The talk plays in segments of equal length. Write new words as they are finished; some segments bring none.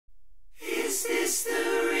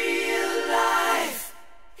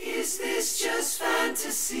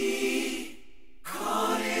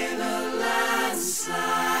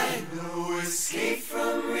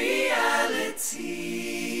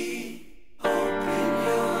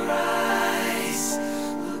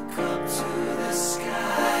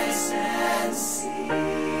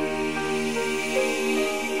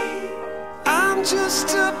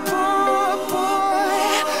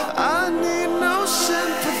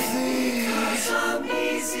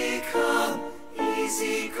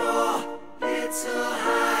easy go, little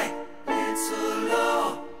high, little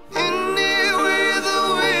low. Anywhere the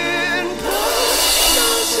wind blows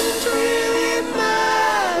doesn't really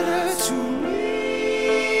matter to me.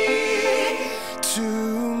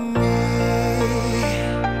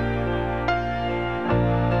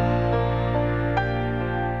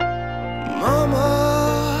 Mama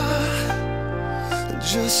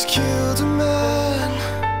just killed a man,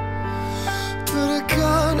 put a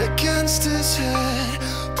gun against his head,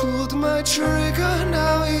 pulled my trigger,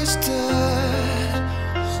 now he's dead.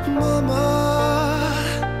 Mama,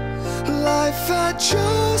 life had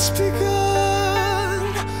just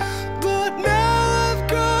begun, but now I've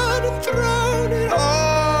gone and thrown it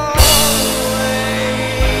all away.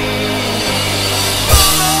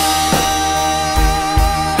 Mama,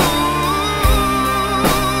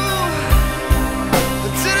 I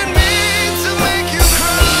didn't mean to make you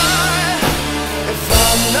cry. If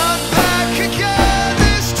I'm not back again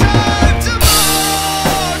this time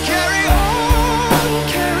tomorrow, carry on,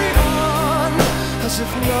 as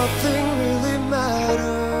if nothing really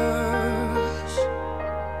matters.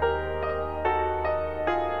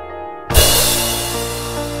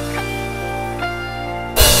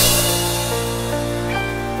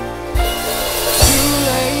 Too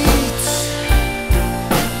late,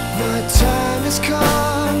 my time has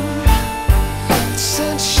come. It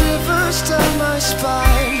sent shivers down my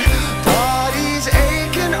spine.